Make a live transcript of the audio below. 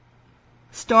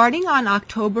Starting on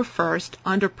October 1st,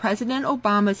 under President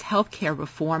Obama's health care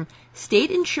reform, state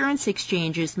insurance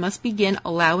exchanges must begin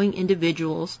allowing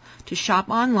individuals to shop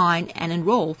online and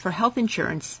enroll for health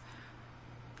insurance.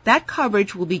 That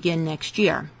coverage will begin next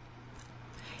year.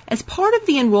 As part of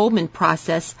the enrollment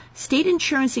process, state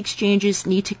insurance exchanges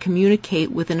need to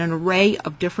communicate with an array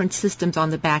of different systems on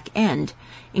the back end,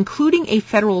 including a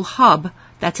federal hub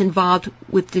that's involved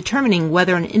with determining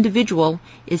whether an individual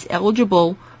is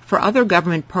eligible for other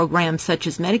government programs such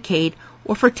as Medicaid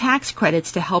or for tax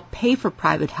credits to help pay for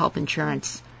private health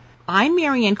insurance. I'm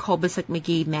Marianne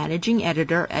Kolbasuk-McGee, Managing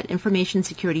Editor at Information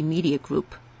Security Media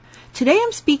Group. Today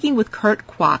I'm speaking with Kurt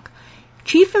Kwok,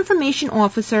 Chief Information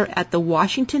Officer at the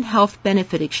Washington Health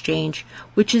Benefit Exchange,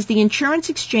 which is the insurance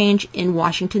exchange in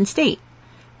Washington State.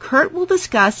 Kurt will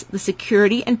discuss the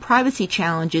security and privacy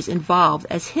challenges involved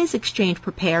as his exchange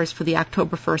prepares for the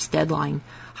October 1st deadline.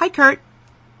 Hi, Kurt.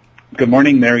 Good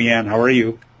morning, Marianne. How are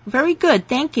you? Very good,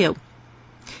 thank you.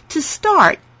 To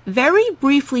start, very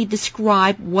briefly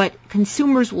describe what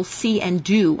consumers will see and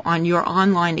do on your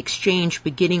online exchange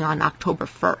beginning on October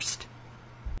 1st.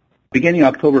 Beginning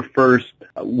October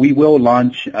 1st, we will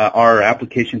launch our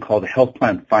application called Health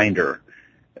Plan Finder,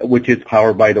 which is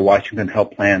powered by the Washington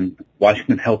Health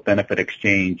Benefit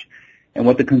Exchange. And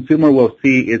what the consumer will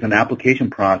see is an application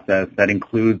process that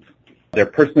includes their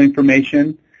personal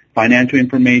information, financial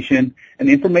information, and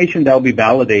information that will be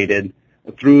validated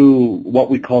through what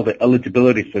we call the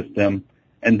eligibility system,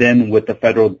 and then with the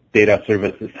Federal Data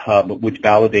Services Hub, which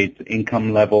validates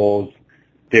income levels,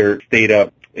 their state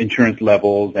of insurance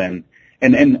levels,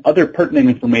 and other pertinent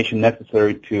information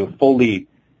necessary to fully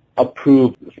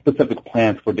approve specific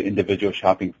plans for the individual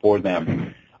shopping for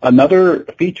them. Another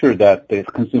feature that the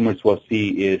consumers will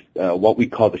see is what we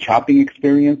call the shopping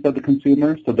experience of the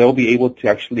consumer. So they'll be able to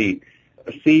actually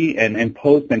see and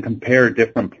post and compare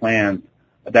different plans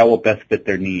that will best fit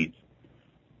their needs.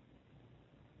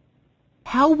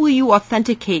 How will you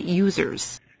authenticate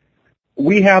users?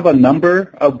 We have a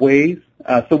number of ways.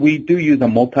 So we do use a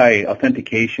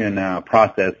multi-authentication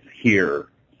process here.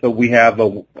 So we have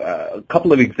a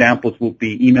couple of examples will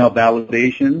be email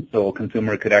validation. So a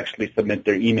consumer could actually submit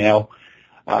their email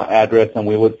address, and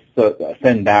we would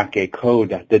send back a code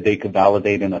that they could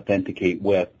validate and authenticate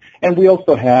with. And we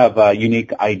also have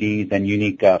unique IDs and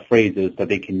unique phrases that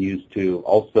they can use to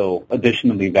also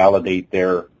additionally validate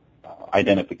their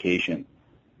identification.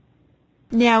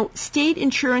 Now, state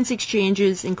insurance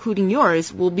exchanges, including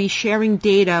yours, will be sharing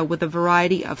data with a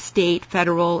variety of state,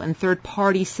 federal, and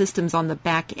third-party systems on the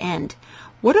back end.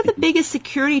 What are the biggest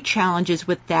security challenges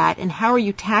with that, and how are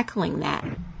you tackling that?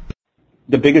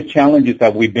 The biggest challenges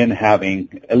that we've been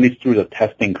having, at least through the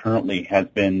testing currently, has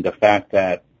been the fact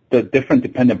that the different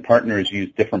dependent partners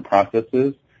use different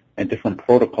processes and different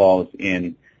protocols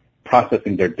in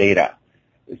processing their data.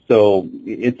 So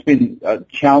it's been a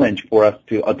challenge for us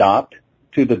to adopt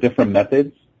to the different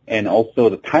methods, and also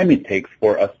the time it takes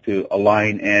for us to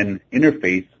align and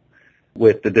interface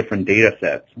with the different data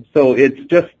sets. So it's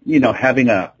just, having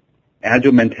a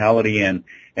agile mentality and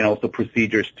also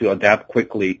procedures to adapt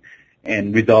quickly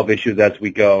and resolve issues as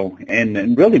we go,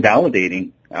 and really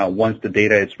validating once the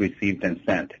data is received and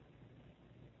sent.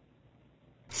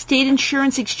 State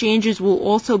insurance exchanges will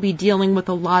also be dealing with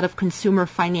a lot of consumer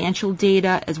financial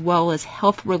data as well as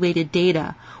health-related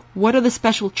data. What are the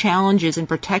special challenges in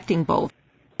protecting both?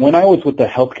 When I was with the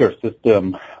healthcare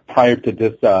system prior to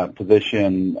this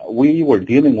position, we were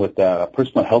dealing with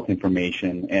personal health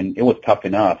information, and it was tough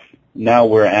enough. Now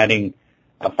we're adding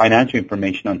financial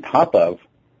information on top of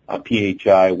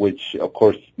PHI, which, of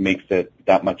course, makes it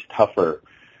that much tougher.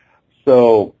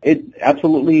 So it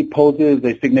absolutely poses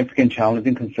a significant challenge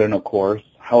and concern, of course.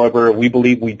 However, we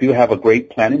believe we do have a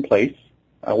great plan in place,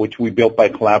 which we built by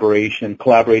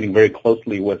collaborating very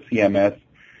closely with CMS,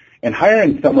 and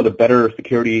hiring some of the better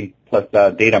security plus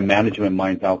data management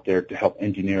minds out there to help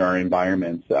engineer our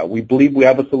environments. We believe we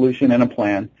have a solution and a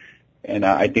plan, and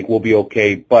I think we'll be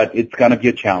okay, but it's going to be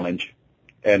a challenge,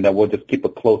 and we'll just keep a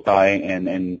close eye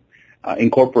and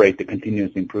incorporate the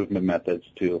continuous improvement methods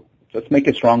to just make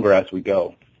it stronger as we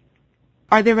go.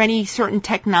 Are there any certain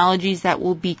technologies that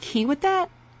will be key with that?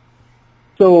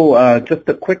 So just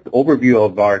a quick overview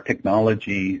of our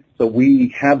technology. So we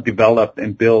have developed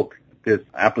and built this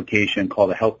application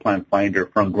called the Health Plan Finder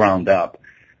from ground up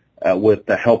with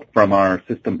the help from our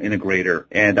system integrator.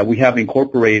 And we have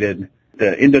incorporated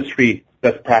the industry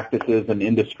best practices and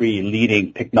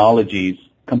industry-leading technologies,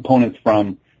 components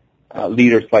from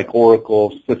leaders like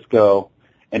Oracle, Cisco,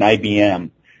 and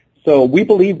IBM. So we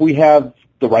believe we have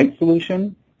the right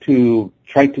solution to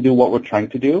try to do what we're trying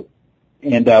to do.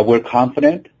 And we're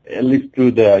confident, at least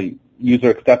through the user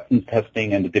acceptance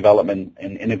testing and the development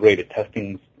and integrated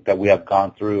testings that we have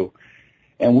gone through.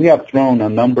 And we have thrown a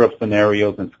number of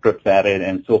scenarios and scripts at it,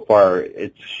 and so far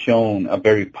it's shown a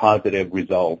very positive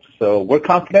result. So we're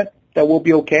confident that we'll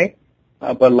be okay.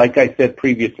 But like I said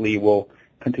previously, we'll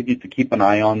continue to keep an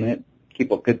eye on it,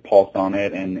 keep a good pulse on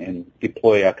it, and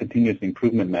deploy continuous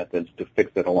improvement methods to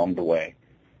fix it along the way.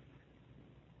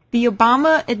 The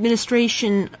Obama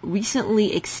administration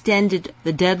recently extended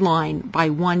the deadline by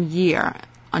 1 year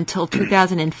until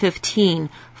 2015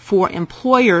 for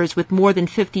employers with more than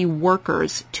 50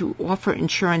 workers to offer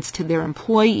insurance to their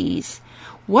employees.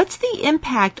 What's the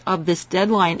impact of this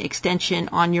deadline extension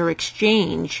on your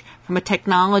exchange from a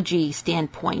technology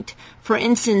standpoint? For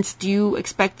instance, do you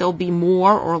expect there'll be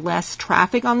more or less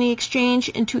traffic on the exchange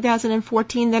in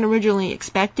 2014 than originally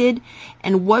expected?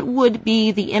 And what would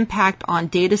be the impact on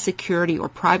data security or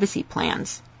privacy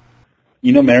plans?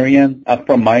 You know, Marianne,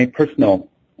 from my personal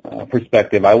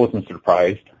perspective, I wasn't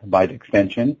surprised by the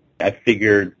extension. I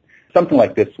figured something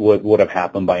like this would have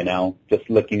happened by now, just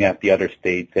looking at the other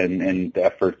states and the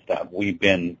efforts that we've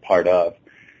been part of.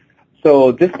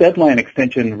 So this deadline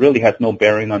extension really has no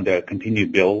bearing on the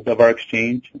continued build of our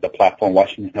exchange, the platform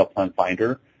Washington Health Plan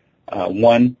Finder.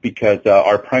 One, because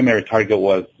our primary target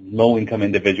was low-income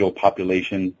individual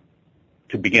population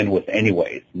to begin with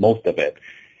anyways, most of it.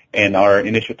 And our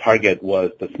initial target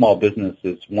was the small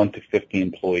businesses, 1 to 50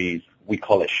 employees. We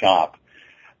call it SHOP.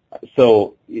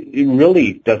 So it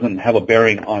really doesn't have a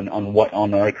bearing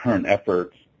on our current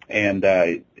efforts, and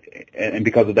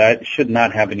because of that, it should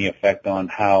not have any effect on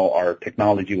how our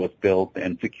technology was built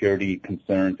and security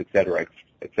concerns, et cetera,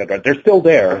 et cetera. They're still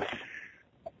there,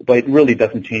 but it really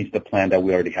doesn't change the plan that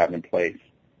we already have in place.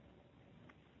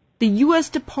 The U.S.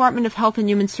 Department of Health and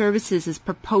Human Services is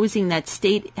proposing that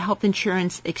state health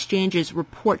insurance exchanges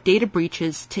report data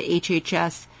breaches to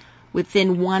HHS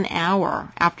within 1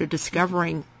 hour after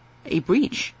discovering a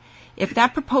breach. If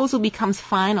that proposal becomes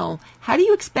final, how do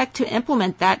you expect to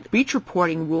implement that breach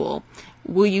reporting rule?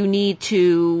 Will you need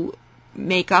to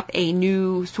make up a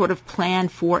new sort of plan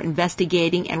for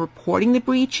investigating and reporting the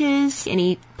breaches?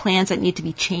 Any plans that need to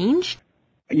be changed?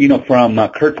 You know, from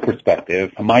Kurt's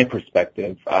perspective, from my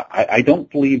perspective, I don't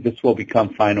believe this will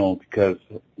become final because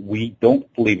we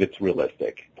don't believe it's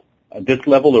realistic. This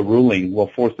level of ruling will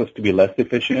force us to be less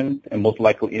efficient and most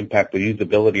likely impact the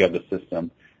usability of the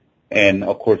system and,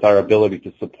 of course, our ability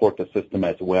to support the system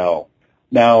as well.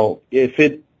 Now, if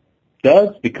it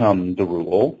does become the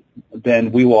rule,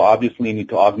 then we will obviously need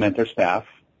to augment our staff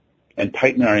and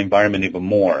tighten our environment even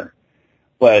more.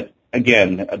 But,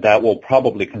 again, that will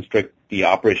probably constrict the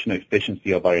operational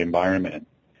efficiency of our environment.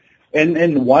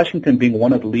 And Washington being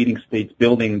one of the leading states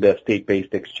building the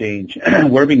state-based exchange,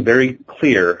 we're being very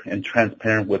clear and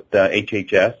transparent with the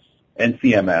HHS and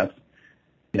CMS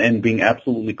and being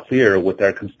absolutely clear with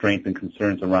our constraints and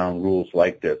concerns around rules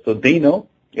like this. So they know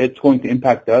it's going to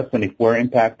impact us, and if we're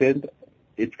impacted,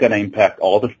 it's going to impact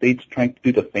all the states trying to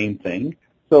do the same thing.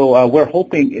 So we're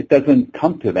hoping it doesn't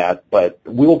come to that, but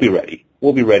we will be ready.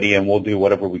 We'll be ready, and we'll do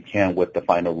whatever we can with the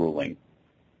final ruling.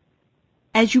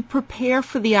 As you prepare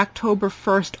for the October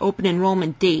 1st open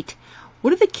enrollment date,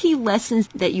 what are the key lessons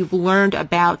that you've learned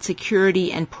about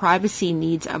security and privacy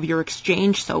needs of your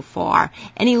exchange so far?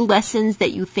 Any lessons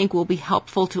that you think will be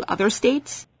helpful to other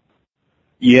states?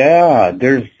 Yeah,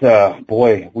 there's,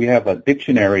 we have a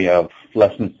dictionary of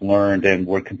lessons learned, and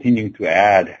we're continuing to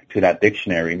add to that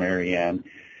dictionary, Marianne.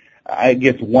 I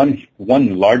guess one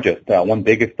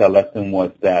biggest lesson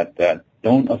was that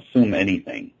don't assume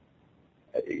anything.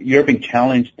 You're being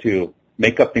challenged to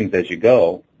make up things as you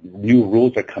go. New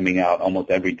rules are coming out almost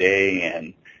every day,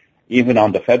 and even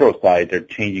on the federal side, they're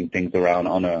changing things around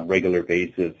on a regular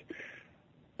basis.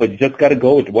 But you just got to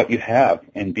go with what you have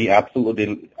and be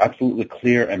absolutely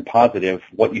clear and positive.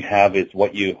 What you have is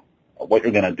what you're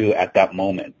going to do at that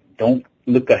moment. Don't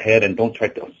look ahead and don't try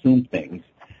to assume things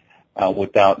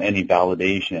without any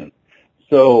validation.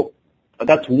 So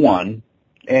that's one.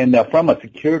 And from a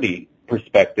security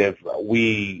perspective,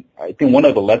 I think one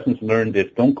of the lessons learned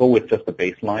is don't go with just the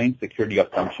baseline security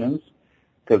assumptions,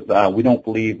 because we don't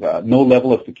believe no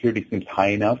level of security seems high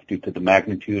enough due to the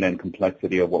magnitude and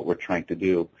complexity of what we're trying to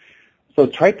do. So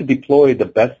try to deploy the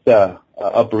best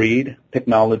breed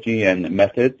technology and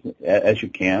methods as you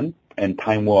can, and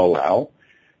time will allow,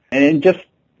 and just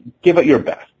give it your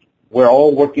best. We're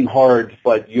all working hard,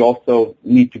 but you also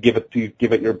need to give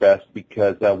it your best,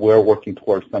 because we're working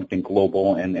towards something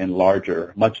global and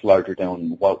larger, much larger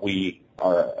than what we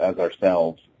are as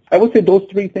ourselves. I would say those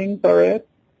three things are it.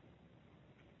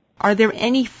 Are there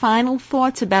any final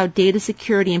thoughts about data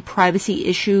security and privacy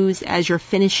issues as you're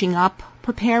finishing up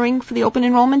preparing for the open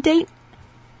enrollment date?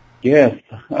 Yes,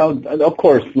 of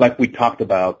course, like we talked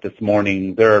about this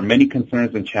morning, there are many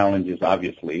concerns and challenges,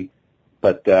 obviously,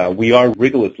 but we are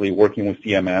rigorously working with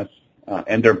CMS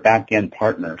and their back-end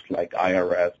partners like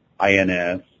IRS,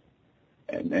 INS,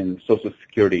 and Social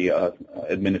Security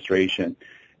Administration.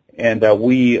 And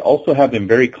we also have been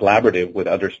very collaborative with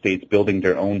other states building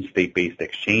their own state-based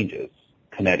exchanges,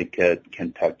 Connecticut,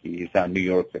 Kentucky, New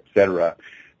York, etc.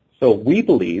 So we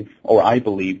believe, or I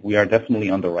believe, we are definitely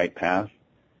on the right path,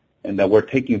 and that we're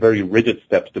taking very rigid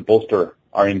steps to bolster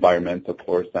our environment, of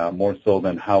course, more so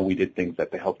than how we did things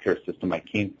at the healthcare system I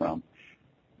came from,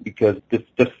 because this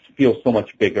just feels so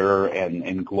much bigger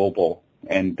and global,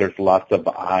 and there's lots of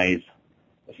eyes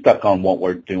stuck on what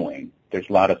we're doing. There's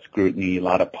a lot of scrutiny, a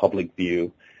lot of public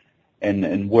view,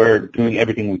 and we're doing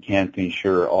everything we can to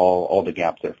ensure all the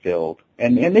gaps are filled.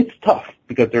 And it's tough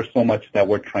because there's so much that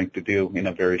we're trying to do in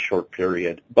a very short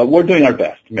period. But we're doing our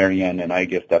best, Marianne, and I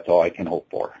guess that's all I can hope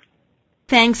for.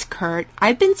 Thanks, Kurt.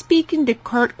 I've been speaking to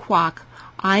Kurt Kwok.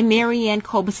 I'm Marianne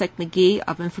Kolbasek-McGee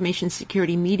of Information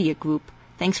Security Media Group.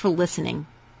 Thanks for listening.